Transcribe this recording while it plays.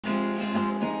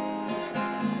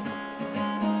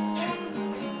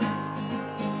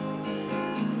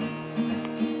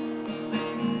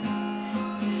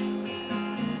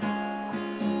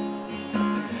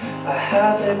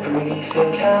had a brief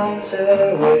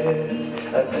encounter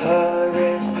with a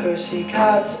purring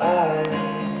pussycat's eye.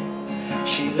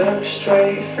 She looked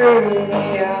straight through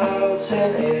me, out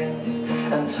and in,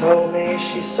 and told me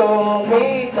she saw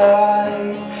me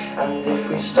die. And if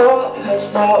we stop her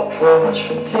stopwatch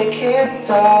from ticking,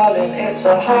 darling, it's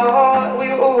a heart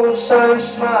we also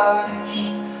smash.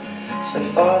 So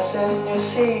fasten your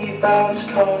seatbelts,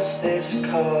 'cause this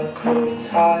car called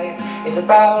time is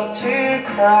about to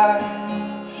crash.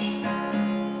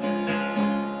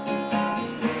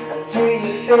 And do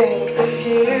you think the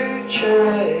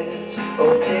future is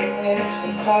all picnics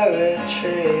and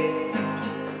poetry?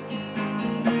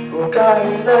 We'll go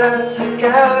there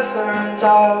together and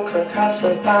I'll cook us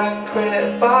a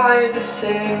banquet by the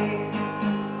sea.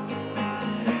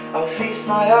 I'll feast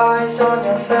my eyes on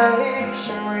your face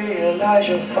and realise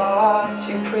you're far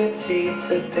too pretty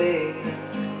to be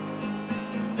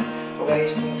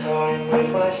wasting time with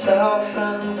myself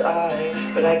and I.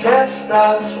 But I guess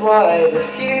that's why the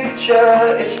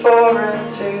future is foreign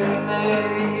to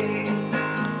me.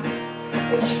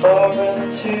 It's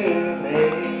foreign to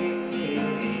me.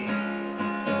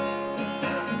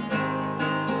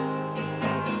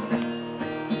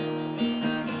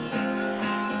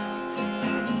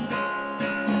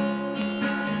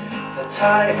 The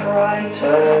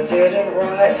typewriter didn't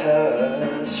write her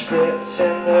script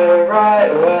in the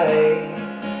right way,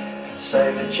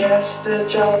 so the jester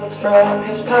jumped from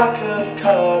his pack of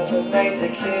cards and made the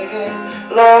king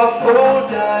laugh all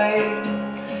day.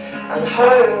 And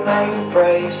homemade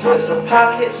bracelets and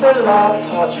packets of love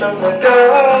hearts from the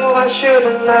girl I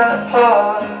shouldn't let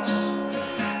pass.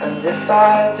 And if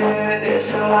I did, it'd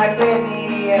feel like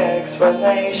mini eggs when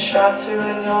they shatter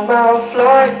in your mouth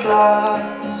like glass.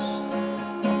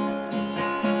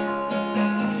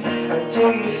 And do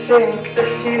you think the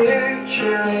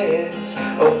future is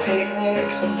all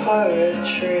picnics and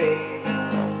poetry?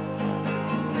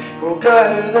 We'll go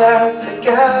there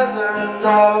together and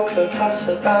I'll cook us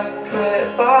a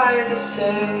banquet by the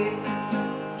sea.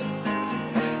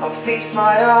 I'll feast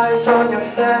my eyes on your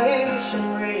face and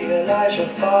realise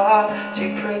you're far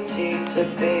too pretty to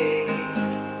be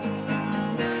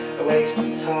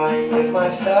wasting time with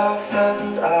myself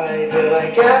and I. But I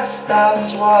guess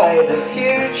that's why the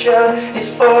future is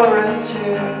foreign to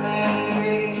me.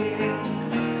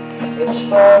 It's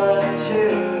foreign to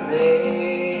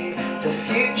me. The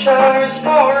future is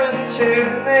foreign to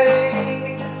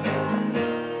me.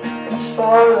 It's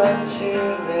foreign to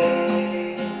me.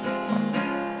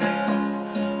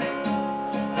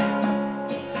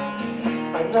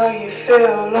 I know you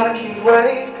feel like you've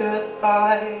waved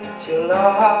goodbye to your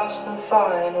last and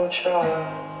final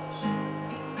chance.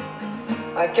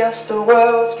 I guess the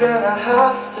world's gonna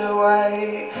have to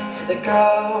wait for the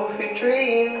girl who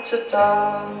dreamed to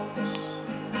dance.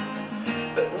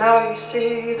 But now you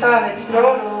see that it's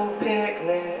not all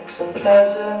picnics and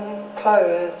pleasant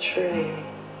poetry.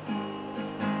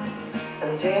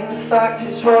 And in fact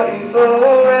it's what you've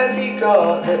already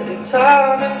got that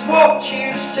determines what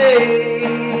you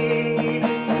see.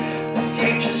 The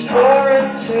future's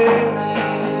foreign to me.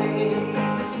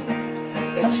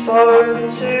 It's foreign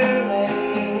to me.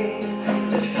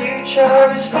 The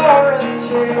future is foreign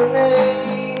to me.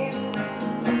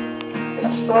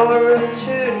 It's foreign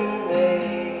to me.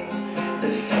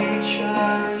 The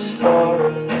future is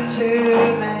foreign to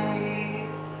me.